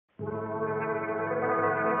This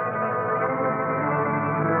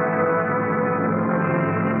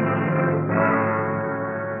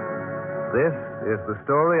is the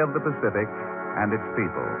story of the Pacific and its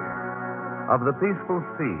people, of the peaceful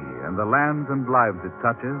sea and the lands and lives it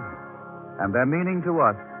touches, and their meaning to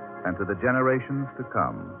us and to the generations to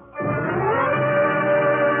come.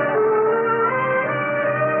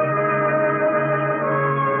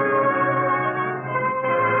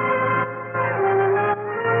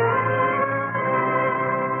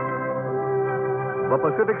 The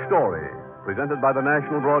Pacific Story, presented by the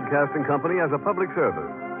National Broadcasting Company as a public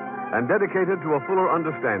service and dedicated to a fuller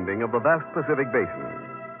understanding of the vast Pacific Basin.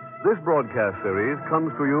 This broadcast series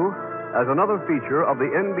comes to you as another feature of the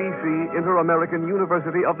NBC Inter-American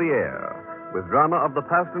University of the Air, with drama of the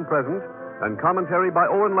past and present and commentary by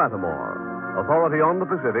Owen Lattimore, authority on the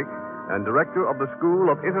Pacific and director of the School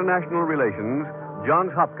of International Relations,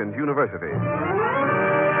 Johns Hopkins University.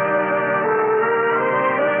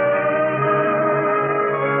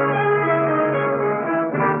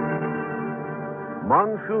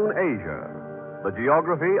 Monsoon, Asia, the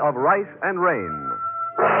geography of rice and rain.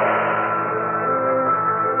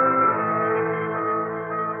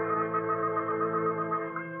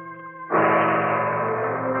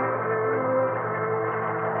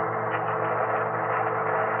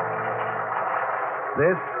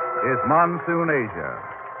 This is Monsoon, Asia,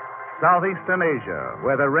 southeastern Asia,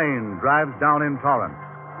 where the rain drives down in torrents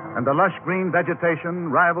and the lush green vegetation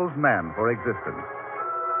rivals man for existence.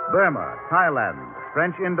 Burma, Thailand,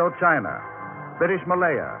 French Indochina, British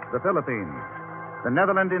Malaya, the Philippines, the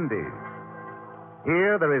Netherland Indies.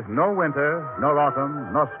 Here there is no winter, nor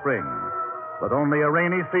autumn, nor spring, but only a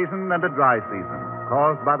rainy season and a dry season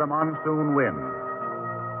caused by the monsoon wind.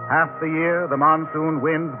 Half the year, the monsoon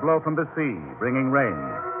winds blow from the sea, bringing rain.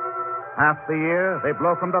 Half the year, they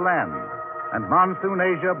blow from the land, and Monsoon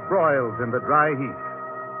Asia broils in the dry heat.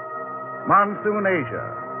 Monsoon Asia,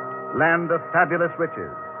 land of fabulous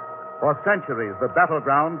riches, for centuries the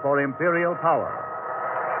battleground for imperial power.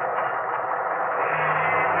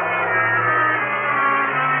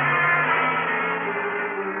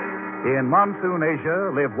 In Monsoon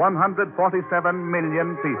Asia live 147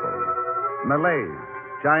 million people. Malays,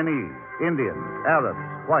 Chinese, Indians, Arabs,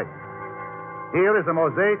 whites. Here is a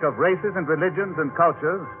mosaic of races and religions and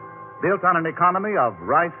cultures built on an economy of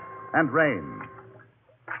rice and rain.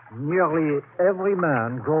 Nearly every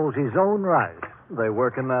man grows his own rice. They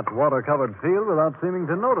work in that water-covered field without seeming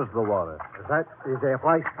to notice the water. That is their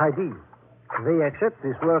rice paddy. They accept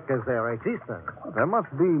this work as their existence. There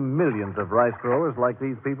must be millions of rice growers like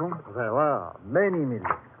these people. There are many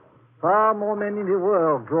millions. Far more men in the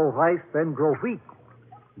world grow rice than grow wheat.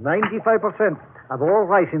 95% of all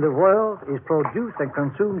rice in the world is produced and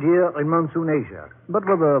consumed here in Monsoon Asia. But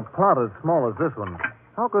with a plot as small as this one,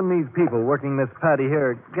 how can these people working this paddy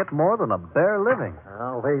here get more than a bare living?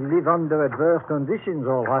 Well, they live under adverse conditions,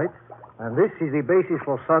 all right. And this is the basis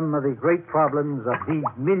for some of the great problems of these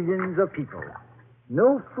millions of people.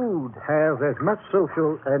 No food has as much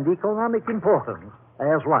social and economic importance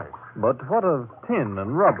as rice. But what of tin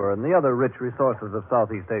and rubber and the other rich resources of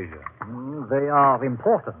Southeast Asia? They are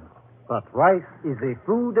important, but rice is the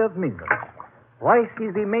food of millions. Rice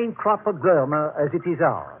is the main crop of Burma as it is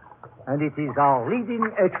ours, and it is our leading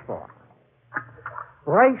export.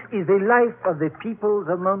 Rice is the life of the peoples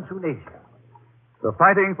of Monsoon Asia. The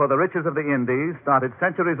fighting for the riches of the Indies started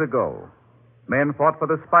centuries ago. Men fought for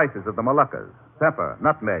the spices of the Moluccas, pepper,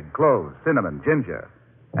 nutmeg, cloves, cinnamon, ginger.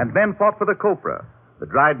 And men fought for the copra, the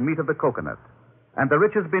dried meat of the coconut, and the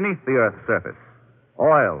riches beneath the earth's surface: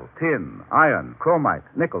 oil, tin, iron, chromite,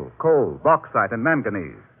 nickel, coal, bauxite, and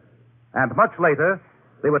manganese. And much later,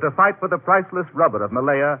 they were to fight for the priceless rubber of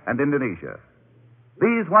Malaya and Indonesia.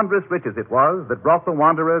 These wondrous riches it was that brought the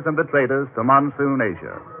wanderers and the traders to Monsoon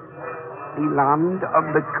Asia. The land of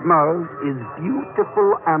the Khmers is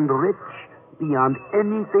beautiful and rich beyond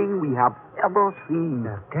anything we have ever seen.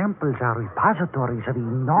 Their temples are repositories of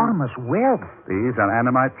enormous wealth. These are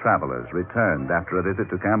Annamite travelers returned after a visit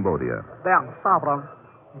to Cambodia. Their sovereign,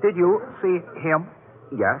 did you see him?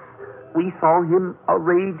 Yes, we saw him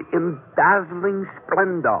arrayed in dazzling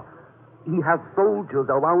splendor. He has soldiers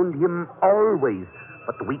around him always,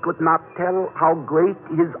 but we could not tell how great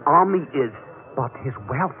his army is. But his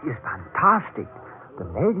wealth is fantastic. The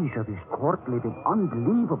ladies of his court live in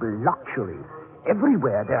unbelievable luxury.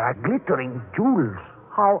 Everywhere there are glittering jewels.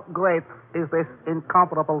 How great is this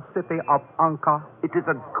incomparable city of Angkor? It is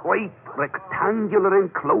a great rectangular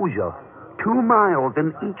enclosure, 2 miles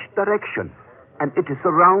in each direction, and it is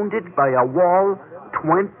surrounded by a wall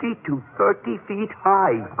 20 to 30 feet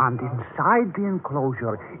high. And inside the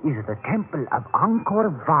enclosure is the temple of Angkor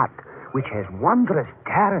Wat, which has wondrous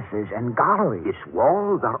terraces and galleries. Its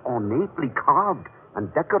walls are ornately carved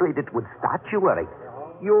and decorated with statuary.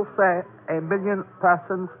 You say 1 million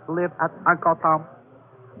persons live at Angkor Thom.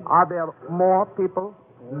 Are there more people,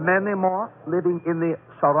 many more, living in the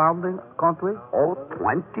surrounding country? Oh,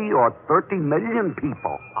 20 or 30 million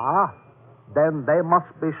people. Ah, then they must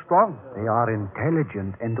be strong. They are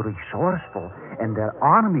intelligent and resourceful, and their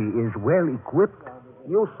army is well equipped.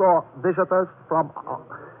 You saw visitors from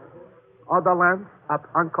other lands at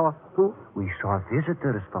Angkor too? We saw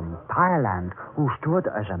visitors from Thailand who stood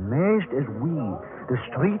as amazed as we. The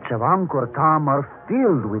streets of Angkor Thom are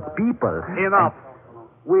filled with people. Enough.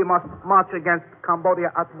 We must march against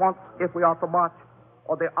Cambodia at once if we are to march,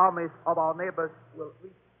 or the armies of our neighbors will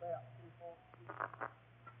reach there before.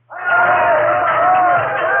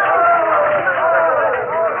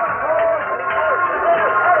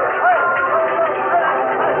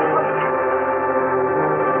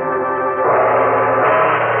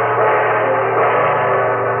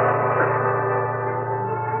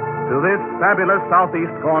 To this fabulous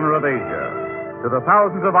southeast corner of Asia, to the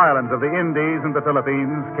thousands of islands of the Indies and the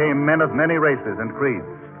Philippines, came men of many races and creeds.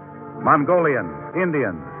 Mongolians,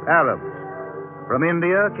 Indians, Arabs. From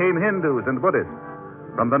India came Hindus and Buddhists.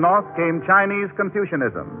 From the north came Chinese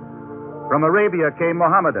Confucianism. From Arabia came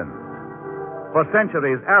Mohammedans. For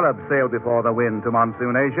centuries, Arabs sailed before the wind to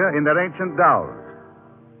Monsoon Asia in their ancient dhows.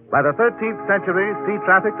 By the 13th century, sea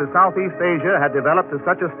traffic to Southeast Asia had developed to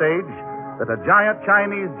such a stage that a giant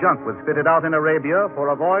Chinese junk was fitted out in Arabia for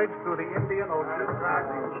a voyage through the Indian Ocean.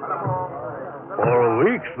 For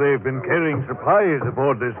weeks they've been carrying supplies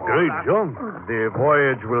aboard this great junk. The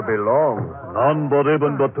voyage will be long. None but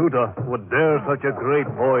Ibn Battuta would dare such a great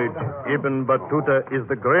voyage. Ibn Battuta is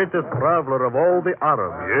the greatest traveler of all the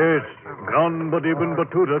Arabs. Yes, none but Ibn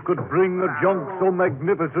Battuta could bring a junk so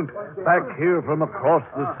magnificent back here from across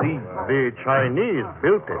the sea. The Chinese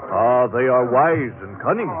built it. Ah, they are wise and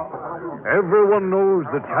cunning. Everyone knows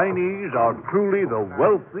the Chinese are truly the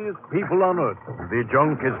wealthiest people on earth. The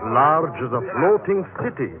junk is large as a floating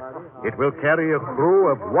city. It will carry a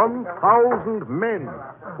crew of 1,000 men,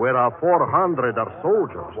 whereas 400 are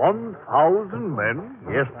soldiers. 1,000 men?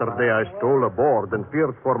 Yesterday I stole aboard and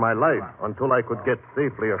feared for my life until I could get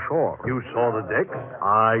safely ashore. You saw the decks?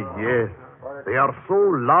 Ah, yes. They are so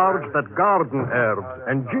large that garden herbs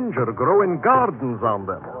and ginger grow in gardens on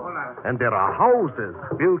them. And there are houses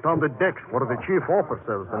built on the decks for the chief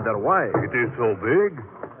officers and their wives. It is so big?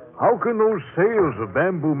 How can those sails of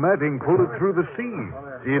bamboo matting pull it through the sea?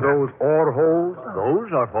 See those oar holes? Those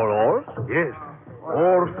are for oars? Yes.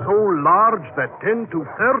 Oars so large that 10 to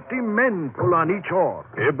 30 men pull on each oar.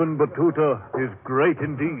 Ibn Battuta is great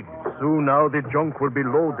indeed. Soon now the junk will be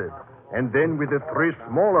loaded. And then with the 3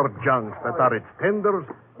 smaller junks that are its tenders,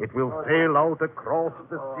 it will sail out across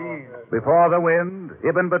the seas. Before the wind,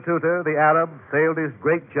 Ibn Battuta, the Arab, sailed his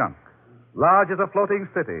great junk, large as a floating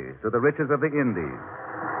city, to the riches of the Indies.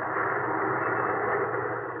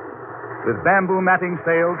 With bamboo matting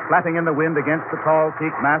sails flapping in the wind against the tall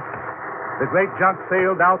teak masts, the great junk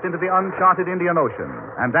sailed out into the uncharted Indian Ocean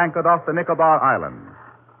and anchored off the Nicobar Islands.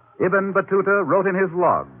 Ibn Battuta wrote in his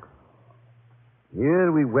log,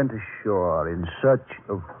 "Here we went ashore in search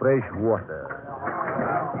of fresh water.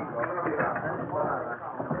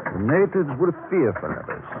 The natives were fearful of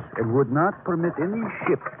us and would not permit any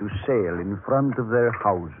ship to sail in front of their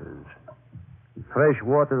houses. Fresh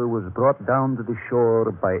water was brought down to the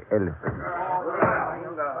shore by elephants.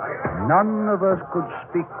 None of us could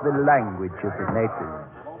speak the language of the natives,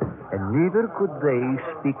 and neither could they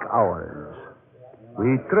speak ours.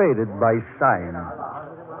 We traded by signs.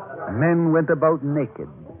 Men went about naked,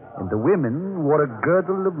 and the women wore a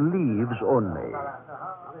girdle of leaves only.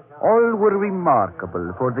 All were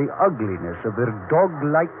remarkable for the ugliness of their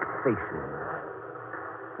dog-like faces.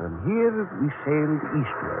 From here we sailed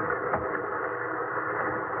eastward."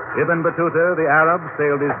 Ibn Battuta, the Arab,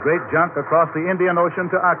 sailed his great junk across the Indian Ocean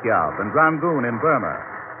to Akyab and Rangoon in Burma,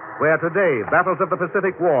 where today battles of the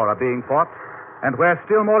Pacific War are being fought, and where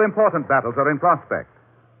still more important battles are in prospect.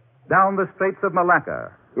 Down the Straits of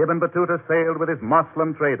Malacca, Ibn Battuta sailed with his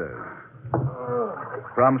Moslem traders.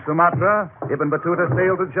 From Sumatra, Ibn Battuta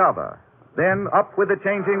sailed to Java, then up with the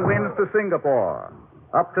changing winds to Singapore,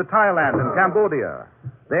 up to Thailand and Cambodia,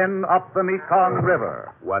 then up the Mekong River.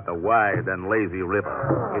 What a wide and lazy river.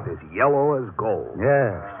 It is yellow as gold.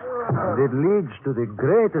 Yes, and it leads to the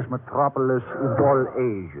greatest metropolis in all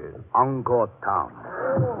Asia. Angkor Thom.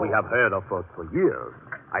 We have heard of it for years.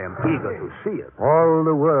 I am eager to see it. All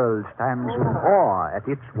the world stands in awe at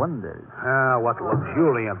its wonders. What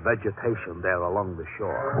luxuriant vegetation there along the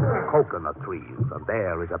shore. Coconut trees, and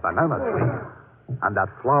there is a banana tree. And that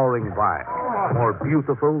flowering vine, more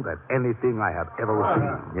beautiful than anything I have ever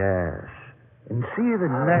seen. Yes. And see the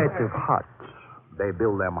native huts. They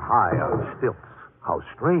build them high on stilts. How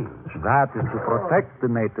strange. That is to protect the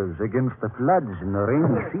natives against the floods in the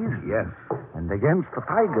rainy season. Yes. And against the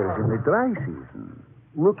tigers in the dry season.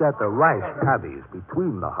 Look at the rice paddies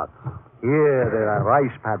between the huts. Here there are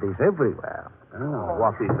rice paddies everywhere.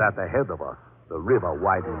 What is that ahead of us? The river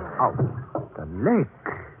widens out. The lake.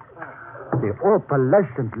 The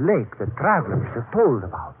opalescent lake the travelers have told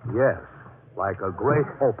about. Yes, like a great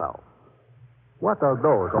opal. What are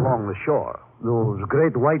those along the shore? Those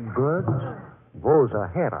great white birds? Those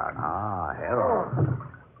are herons. Herons.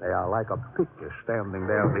 They are like a picture standing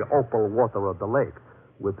there in the opal water of the lake,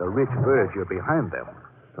 with the rich verdure behind them.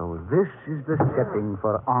 So this is the setting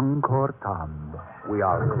for Angkor Thom. We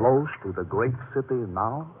are close to the great city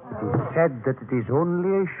now? It is said that it is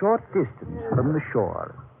only a short distance from the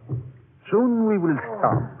shore. Soon we will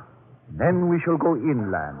stop. Then we shall go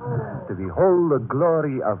inland to behold the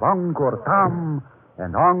glory of Angkor Thom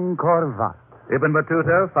and Angkor Wat. Ibn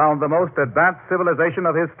Battuta found the most advanced civilization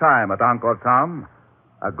of his time at Angkor Thom,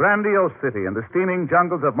 a grandiose city in the steaming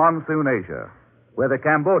jungles of Monsoon Asia, where the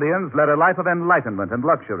Cambodians led a life of enlightenment and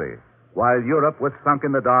luxury, while Europe was sunk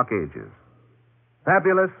in the Dark Ages.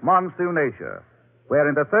 Fabulous Monsoon Asia, where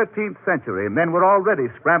in the 13th century men were already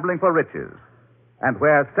scrambling for riches, and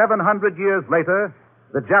where 700 years later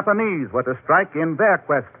the Japanese were to strike in their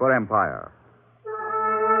quest for empire.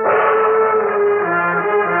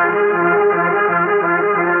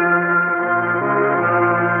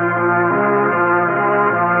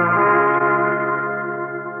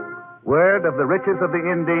 Word of the riches of the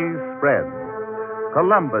Indies spread.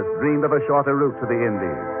 Columbus dreamed of a shorter route to the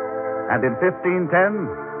Indies. And in 1510,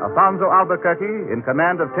 Alfonso Albuquerque, in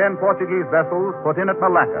command of 10 Portuguese vessels, put in at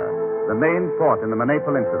Malacca, the main port in the Malay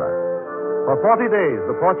Peninsula. For 40 days,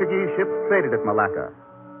 the Portuguese ships traded at Malacca.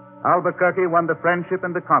 Albuquerque won the friendship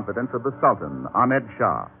and the confidence of the Sultan, Ahmed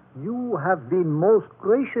Shah. You have been most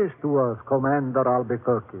gracious to us, Commander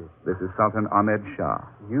Albuquerque. This is Sultan Ahmed Shah.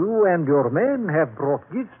 You and your men have brought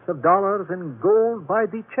gifts of dollars and gold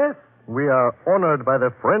by the chest. We are honored by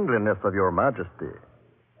the friendliness of your majesty.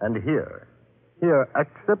 And here,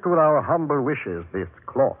 accept with our humble wishes this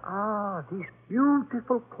cloth. This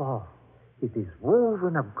beautiful cloth. It is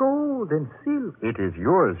woven of gold and silk. It is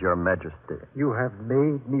yours, your majesty. You have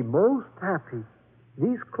made me most happy.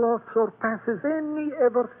 This cloth surpasses any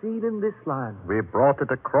ever seen in this land. We brought it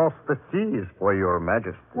across the seas for your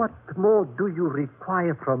majesty. What more do you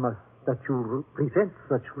require from us that you present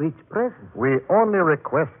such rich presents? We only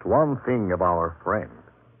request one thing of our friend.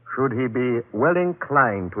 Should he be well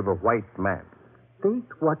inclined to the white man? State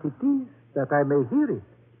what it is, that I may hear it.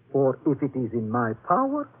 For if it is in my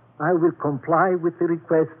power, I will comply with the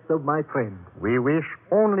requests of my friend. We wish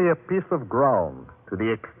only a piece of ground to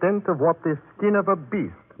the extent of what the skin of a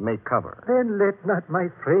beast may cover. Then let not my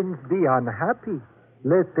friends be unhappy.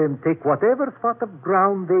 Let them take whatever spot of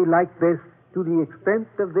ground they like best to the extent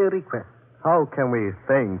of their request. How can we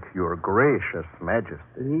thank your gracious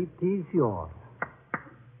majesty? It is yours.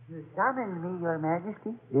 You summon me, your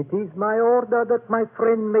majesty? It is my order that my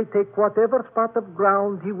friend may take whatever spot of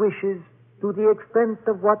ground he wishes to the extent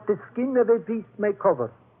of what the skin of a beast may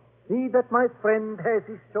cover. See that my friend has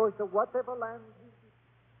his choice of whatever land he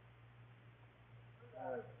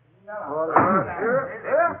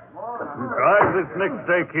Drive this next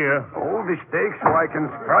stake here. Hold the stake so I can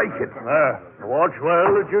strike it. Watch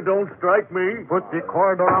well that you don't strike me. Put the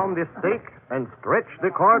cord around the stake and stretch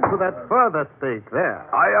the cord to that further stake there.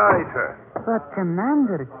 Aye, aye, sir. But,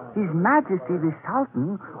 Commander, His Majesty the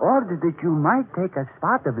Sultan ordered that you might take a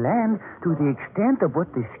spot of land to the extent of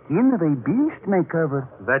what the skin of a beast may cover.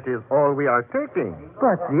 That is all we are taking.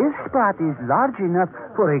 But this spot is large enough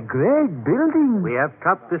for a great building. We have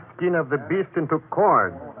cut the skin of the beast into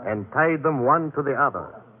cords and tied them one to the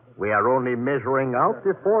other. We are only measuring out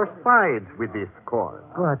the 4 sides with this cord.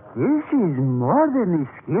 But this is more than the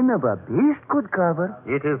skin of a beast could cover.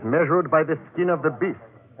 It is measured by the skin of the beast,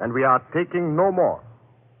 and we are taking no more.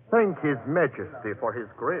 Thank His Majesty for his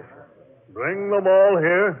grace. Bring them all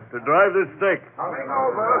here to drive this stake. Coming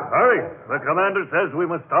over. Hurry. The commander says we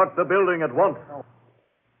must start the building at once.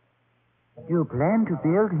 You plan to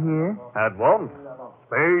build here? At once.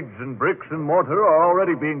 Spades and bricks and mortar are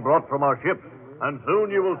already being brought from our ships. And soon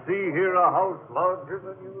you will see here a house larger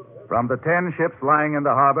than you... From the 10 ships lying in the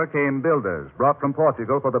harbor came builders brought from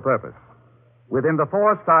Portugal for the purpose. Within the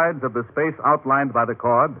four sides of the space outlined by the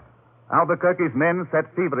cord, Albuquerque's men set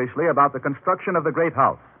feverishly about the construction of the great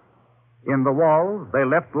house. In the walls, they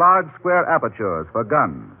left large square apertures for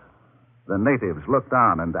guns. The natives looked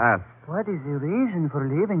on and asked, What is the reason for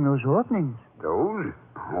leaving those openings? Those?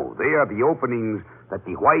 Oh, they are the openings that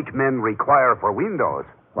the white men require for windows.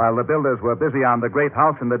 While the builders were busy on the great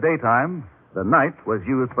house in the daytime, the night was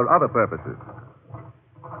used for other purposes.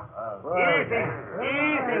 Easy.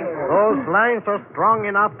 Those lines are strong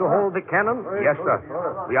enough to hold the cannon? Yes, sir.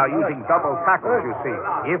 We are using double tackles, you see.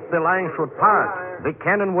 If the line should part, the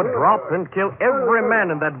cannon would drop and kill every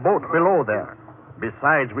man in that boat below there.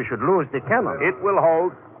 Besides, we should lose the cannon. It will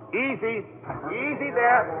hold. Easy. Easy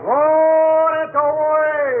there. Roll it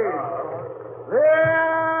away!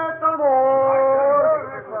 Little more!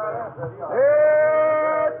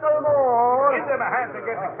 Little more! Give them a hand to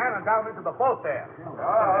get the cannon down into the boat there. Pull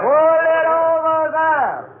it over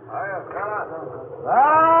there!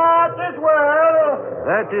 That is well.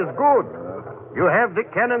 That is good. You have the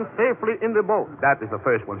cannon safely in the boat. That is the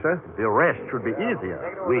first one, sir. The rest should be easier.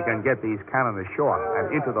 We can get these cannon ashore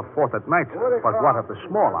and into the fort at night, sir. But what of the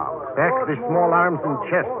small arms? Pack the small arms in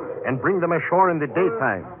chests and bring them ashore in the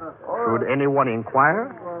daytime. Should anyone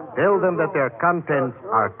inquire, tell them that their contents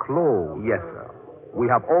are closed. Yes, sir. We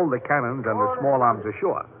have all the cannons and the small arms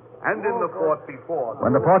ashore. And in the fort before.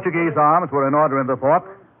 When the Portuguese arms were in order in the fort,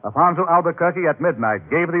 Alfonso Albuquerque at midnight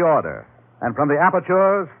gave the order, and from the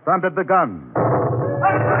apertures thundered the guns.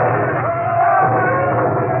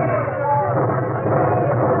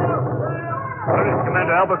 Where is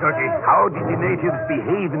Commander Albuquerque? How did the natives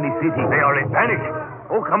behave in the city? They are in panic.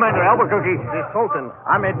 Oh, Commander Albuquerque. The Sultan,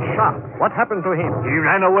 Ahmed Shah. What happened to him? He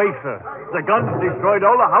ran away, sir. The guns destroyed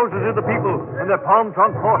all the houses of the people and their palm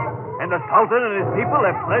trunk fort. And the Sultan and his people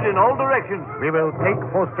have fled in all directions. We will take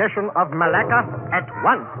possession of Malacca at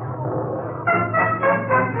once.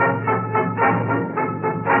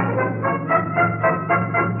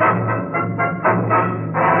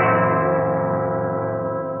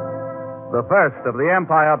 The first of the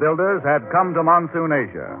empire builders had come to Monsoon,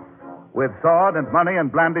 Asia. With sword and money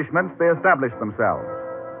and blandishments, they established themselves.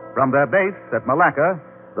 From their base at Malacca,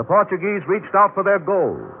 the Portuguese reached out for their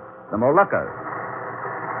gold, the Moluccas.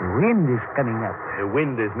 The wind is coming up. The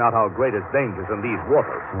wind is not our greatest dangers in these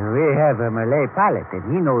waters. We have a Malay pilot, and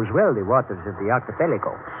he knows well the waters of the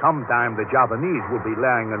archipelago. Sometime the Javanese will be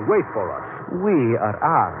lying in wait for us. We are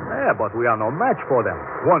armed. Yeah, but we are no match for them.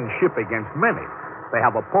 One ship against many. They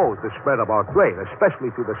have opposed the spread of our trade, especially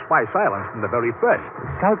to the Spice Islands from the very first. The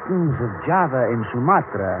sultans of Java and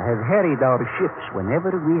Sumatra have harried our ships whenever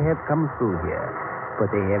we have come through here. But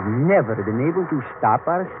they have never been able to stop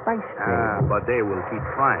our spice trade. But they will keep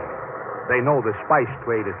trying. They know the spice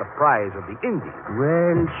trade is the prize of the Indies.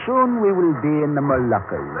 Well, soon we will be in the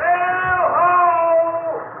Moluccas. Sail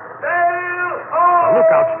ho! Sail ho! The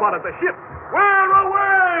lookout spotted the ship. Where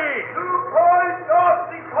away? 2 points off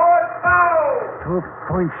the port bow! 2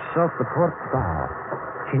 points off the port bow.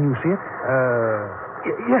 Can you see it?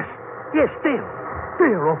 Yes, there.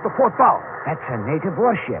 There, off the port bow. That's a native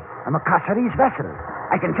warship, a Macassaries vessel.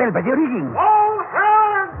 I can tell by the rigging. All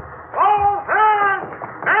hands! All hands!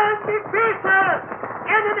 Man the pieces!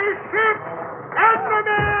 Enemy ship!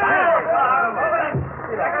 Enemy!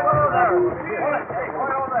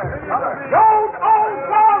 Don't all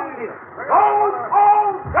guns! Don't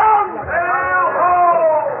all guns! Sail ho!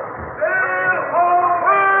 Sail ho!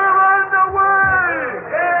 We're underway!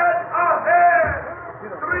 Get ahead!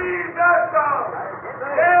 3 vessels!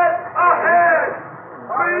 Get ahead!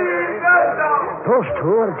 3 vessels! Those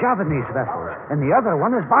two are Javanese vessels, and the other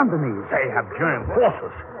one is Bandanese. They have joined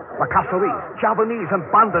forces. Macassaries, Javanese, and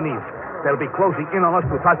Bandanese. They'll be closing in on us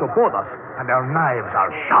to try to board us, and their knives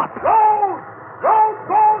are sharp. Those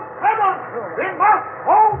heavens! We must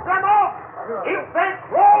hold them off! If they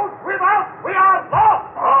close with us, we are lost!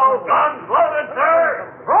 All guns loaded, sir!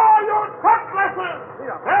 Draw your cutlasses!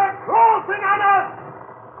 They're closing on us!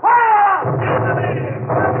 Fire! Enemy!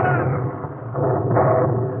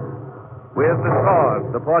 With the sword,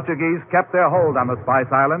 the Portuguese kept their hold on the Spice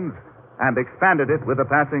Islands and expanded it with the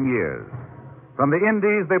passing years. From the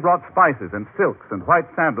Indies, they brought spices and silks and white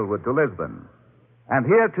sandalwood to Lisbon. And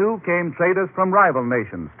here, too, came traders from rival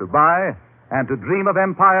nations to buy and to dream of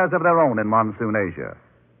empires of their own in Monsoon, Asia.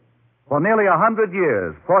 For nearly 100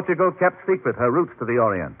 years, Portugal kept secret her routes to the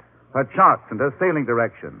Orient, her charts and her sailing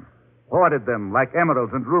direction, hoarded them like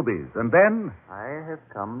emeralds and rubies, and then... I have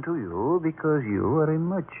come to you because you are a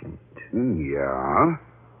merchant. Yeah?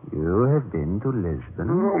 You have been to Lisbon.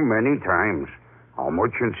 Oh, many times. Our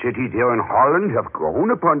merchant cities here in Holland have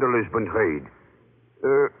grown upon the Lisbon trade.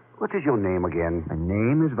 What is your name again? My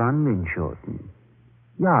name is Van Linschoten.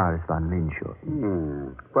 Yours, Van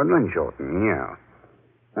Linschoten. Van Linschoten, yeah.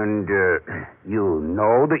 And, you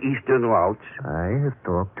know the eastern routes? I have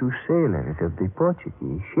talked to sailors of the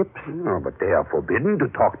Portuguese ships. No, but they are forbidden to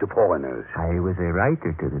talk to foreigners. I was a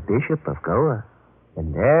writer to the Bishop of Goa,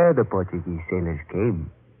 and there the Portuguese sailors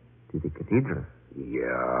came to the cathedral.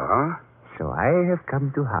 Yeah? So I have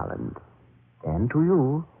come to Holland, and to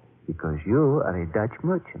you, because you are a Dutch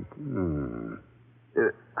merchant.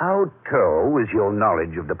 How thorough is your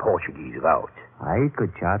knowledge of the Portuguese route? I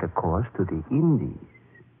could chart a course to the Indies.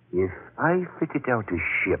 If I fitted out a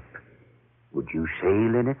ship, would you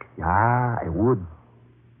sail in it? Yeah, I would.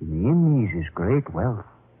 In the Indies is great wealth.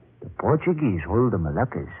 The Portuguese hold the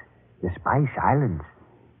Moluccas, the Spice Islands.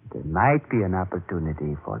 There might be an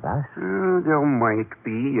opportunity for us. There might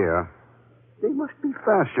be, yeah. They must be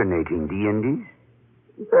fascinating, the Indies.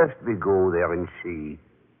 Best we go there and see.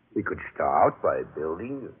 We could start by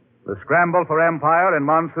building. The scramble for empire in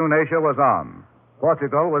Monsoon Asia was on.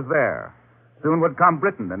 Portugal was there. Soon would come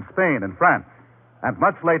Britain and Spain and France, and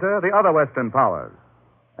much later the other Western powers.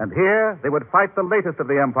 And here they would fight the latest of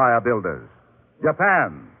the empire builders,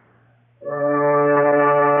 Japan.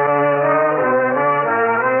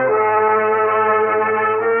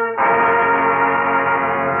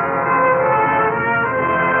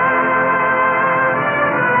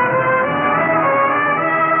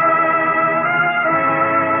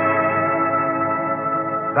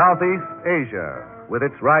 Southeast Asia, with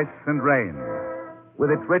its rice and rain,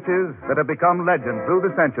 with its riches that have become legend through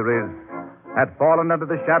the centuries, had fallen under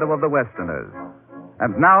the shadow of the Westerners.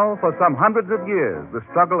 And now, for some hundreds of years, the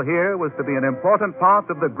struggle here was to be an important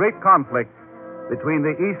part of the great conflict between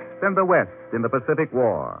the East and the West in the Pacific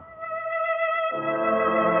War.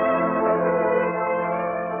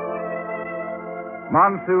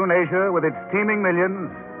 Monsoon Asia, with its teeming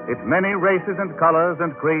millions, its many races and colors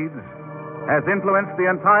and creeds, has influenced the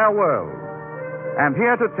entire world. And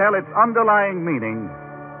here to tell its underlying meaning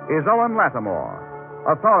is Owen Lattimore,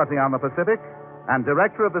 authority on the Pacific and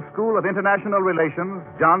director of the School of International Relations,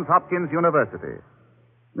 Johns Hopkins University.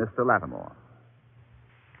 Mr. Lattimore.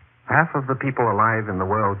 Half of the people alive in the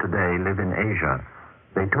world today live in Asia.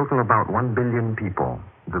 They total about 1 billion people.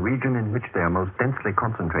 The region in which they are most densely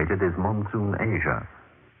concentrated is Monsoon Asia.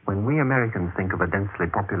 When we Americans think of a densely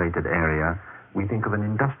populated area, we think of an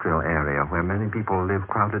industrial area where many people live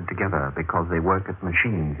crowded together because they work at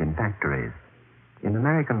machines in factories. In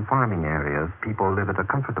American farming areas, people live at a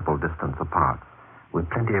comfortable distance apart, with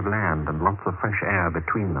plenty of land and lots of fresh air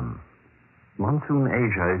between them. Monsoon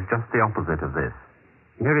Asia is just the opposite of this.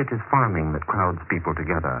 Here it is farming that crowds people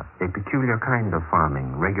together, a peculiar kind of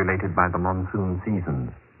farming regulated by the monsoon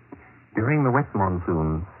seasons. During the wet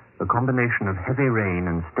monsoon, the combination of heavy rain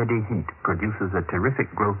and steady heat produces a terrific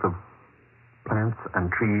growth of plants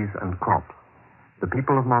and trees and crops. The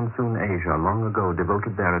people of Monsoon Asia long ago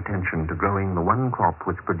devoted their attention to growing the one crop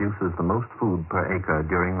which produces the most food per acre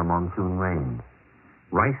during the monsoon rains.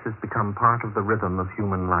 Rice has become part of the rhythm of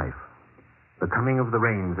human life. The coming of the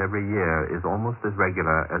rains every year is almost as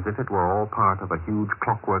regular as if it were all part of a huge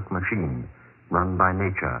clockwork machine run by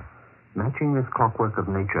nature. Matching this clockwork of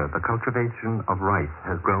nature, the cultivation of rice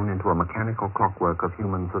has grown into a mechanical clockwork of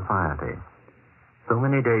human society. So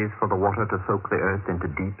many days for the water to soak the earth into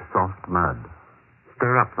deep, soft mud.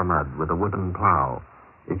 Stir up the mud with a wooden plow.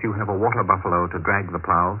 If you have a water buffalo to drag the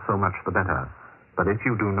plow, so much the better. But if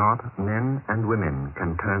you do not, men and women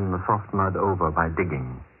can turn the soft mud over by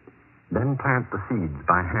digging. Then plant the seeds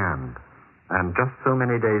by hand. And just so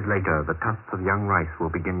many days later, the tufts of young rice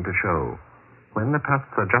will begin to show. When the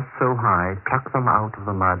tufts are just so high, pluck them out of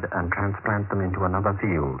the mud and transplant them into another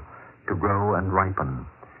field to grow and ripen.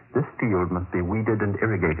 This field must be weeded and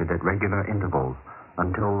irrigated at regular intervals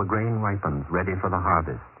until the grain ripens ready for the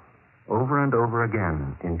harvest. Over and over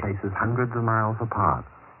again, in places hundreds of miles apart,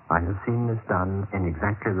 I have seen this done in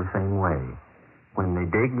exactly the same way. When they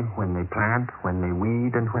dig, when they plant, when they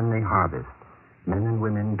weed, and when they harvest, men and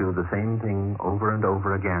women do the same thing over and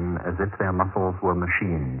over again as if their muscles were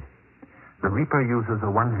machines. The reaper uses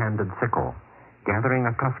a one-handed sickle. Gathering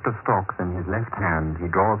a tuft of stalks in his left hand, he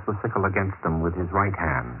draws the sickle against them with his right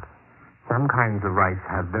hand. Some kinds of rice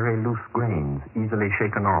have very loose grains, easily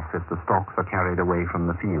shaken off if the stalks are carried away from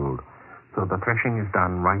the field, so the threshing is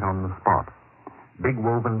done right on the spot. Big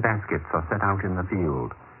woven baskets are set out in the field.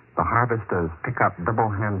 The harvesters pick up double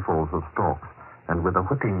handfuls of stalks and with a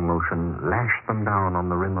whipping motion lash them down on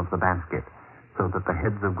the rim of the basket so that the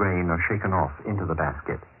heads of grain are shaken off into the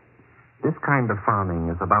basket. This kind of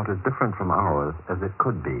farming is about as different from ours as it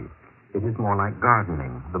could be. It is more like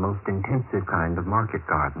gardening, the most intensive kind of market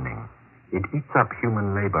gardening. It eats up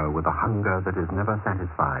human labor with a hunger that is never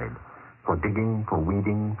satisfied, for digging, for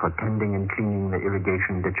weeding, for tending and cleaning the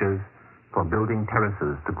irrigation ditches, for building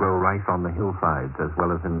terraces to grow rice on the hillsides as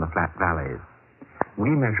well as in the flat valleys. We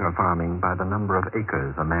measure farming by the number of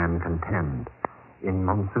acres a man can tend. In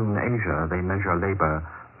Monsoon Asia, they measure labor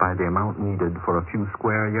by the amount needed for a few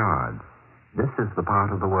square yards. This is the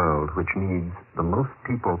part of the world which needs the most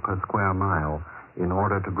people per square mile in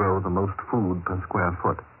order to grow the most food per square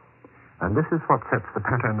foot. And this is what sets the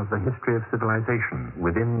pattern of the history of civilization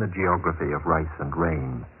within the geography of rice and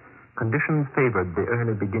rain. Conditions favored the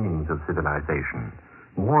early beginnings of civilization.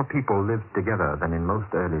 More people lived together than in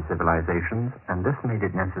most early civilizations, and this made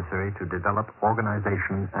it necessary to develop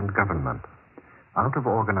organization and government. Out of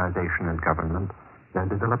organization and government, there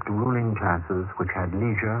developed ruling classes which had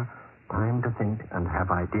leisure, time to think and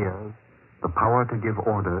have ideas, the power to give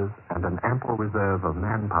orders, and an ample reserve of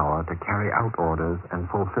manpower to carry out orders and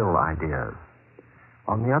fulfill ideas.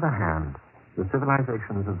 On the other hand, the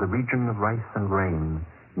civilizations of the region of rice and rain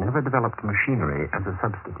never developed machinery as a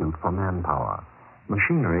substitute for manpower.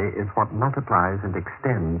 Machinery is what multiplies and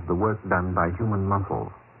extends the work done by human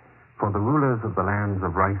muscles. For the rulers of the lands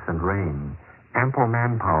of rice and rain, ample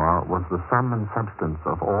manpower was the sum and substance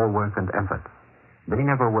of all work and effort. They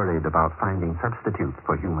never worried about finding substitutes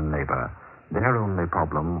for human labor. Their only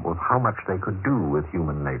problem was how much they could do with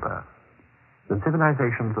human labor. The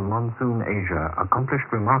civilizations of Monsoon Asia accomplished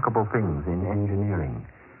remarkable things in engineering,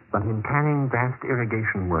 but in planning vast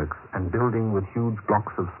irrigation works and building with huge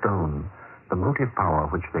blocks of stone, the motive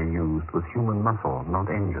power which they used was human muscle,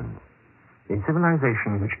 not engines. A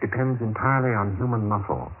civilization which depends entirely on human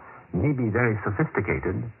muscle may be very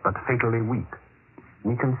sophisticated, but fatally weak.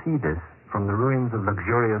 We can see this from the ruins of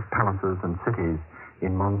luxurious palaces and cities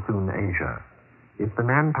in Monsoon Asia. If the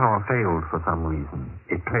manpower failed for some reason,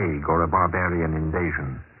 a plague or a barbarian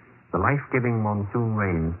invasion, the life-giving monsoon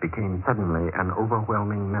rains became suddenly an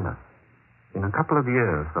overwhelming menace. In a couple of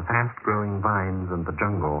years, the fast-growing vines and the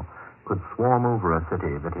jungle could swarm over a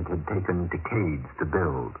city that it had taken decades to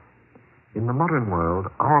build. In the modern world,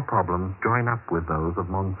 our problems join up with those of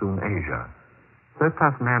Monsoon Asia.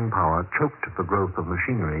 Surplus manpower choked the growth of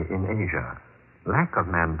machinery in Asia. Lack of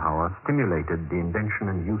manpower stimulated the invention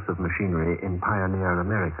and use of machinery in pioneer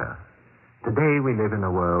America. Today we live in a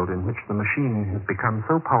world in which the machine has become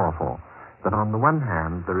so powerful that on the one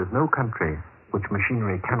hand there is no country which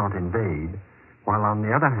machinery cannot invade, while on the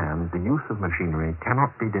other hand the use of machinery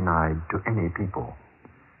cannot be denied to any people.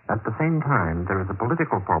 At the same time, there is a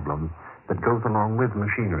political problem that goes along with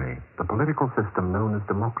machinery. The political system known as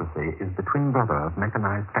democracy is the twin brother of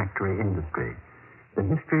mechanized factory industry. The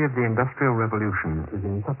history of the Industrial Revolution is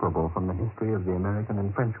inseparable from the history of the American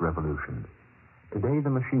and French Revolutions. Today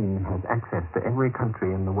the machine has access to every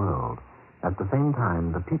country in the world. At the same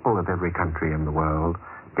time, the people of every country in the world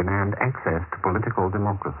demand access to political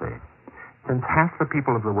democracy. Since half the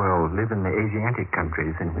people of the world live in the Asiatic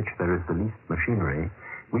countries in which there is the least machinery,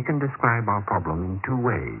 we can describe our problem in two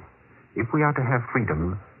ways. If we are to have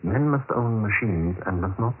freedom, men must own machines and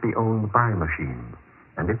must not be owned by machines.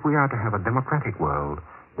 And if we are to have a democratic world,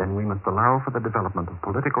 then we must allow for the development of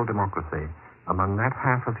political democracy among that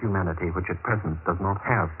half of humanity which at present does not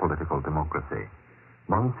have political democracy.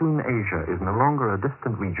 Monsoon Asia is no longer a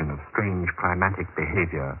distant region of strange climatic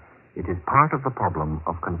behavior. It is part of the problem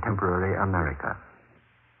of contemporary America.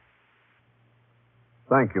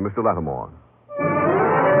 Thank you, Mr. Lattimore.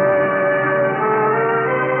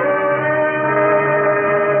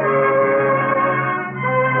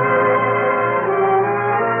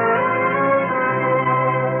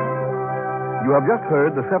 You have just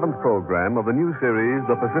heard the 7th program of the new series,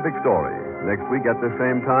 The Pacific Story. Next week at the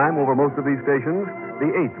same time, over most of these stations, the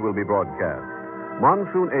 8th will be broadcast.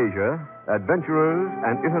 Monsoon Asia, Adventurers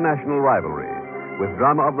and International Rivalry, with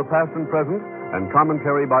drama of the past and present and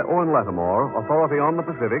commentary by Owen Lattimore, authority on the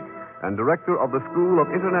Pacific and director of the School of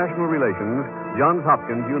International Relations, Johns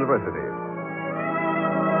Hopkins University.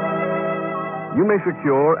 You may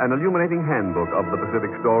secure an illuminating handbook of the Pacific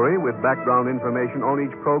Story with background information on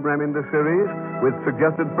each program in this series with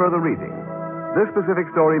suggested further reading. This Pacific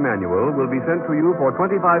Story manual will be sent to you for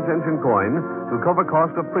 25 cents in coin to cover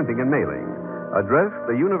cost of printing and mailing. Address,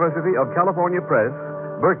 the University of California Press,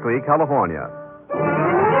 Berkeley, California.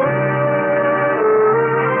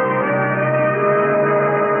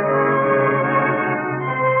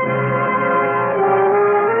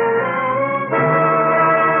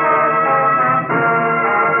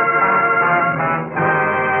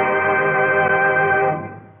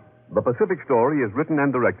 The Pacific Story is written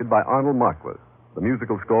and directed by Arnold Marquis. The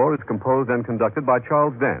musical score is composed and conducted by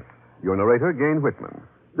Charles Dance. Your narrator, Gayne Whitman.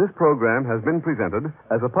 This program has been presented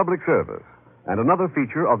as a public service and another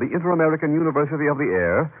feature of the Inter-American University of the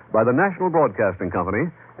Air by the National Broadcasting Company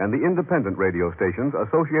and the independent radio stations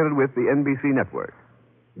associated with the NBC network.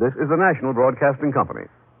 This is the National Broadcasting Company.